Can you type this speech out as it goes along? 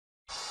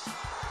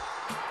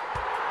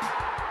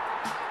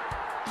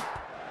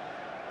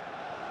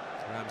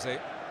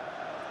Ramsey.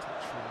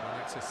 Touch from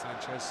Alexis,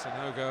 Sanchez,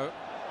 Sanogo.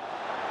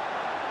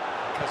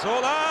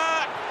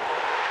 Cazorla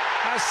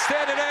has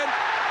steered it in.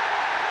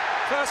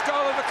 First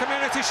goal of the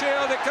Community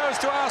Shield. It goes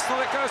to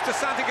Arsenal. It goes to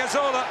Santi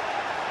Cazorla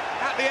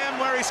at the end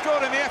where he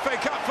scored in the FA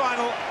Cup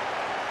final.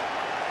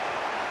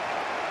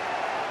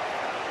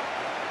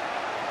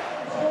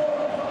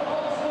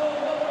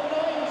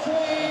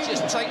 He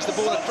just takes the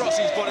ball across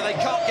his body. They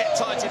can't get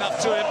tight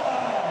enough to him.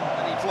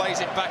 And he plays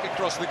it back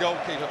across the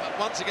goalkeeper. But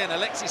once again,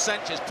 Alexis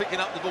Sanchez picking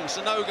up the ball.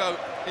 Sanogo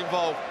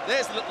involved.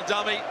 There's the little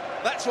dummy.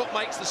 That's what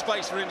makes the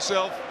space for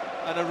himself.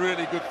 And a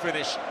really good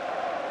finish.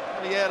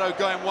 Mikel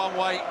going one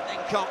way and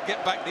can't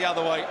get back the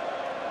other way.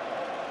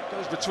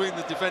 Goes between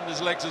the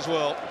defender's legs as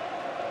well.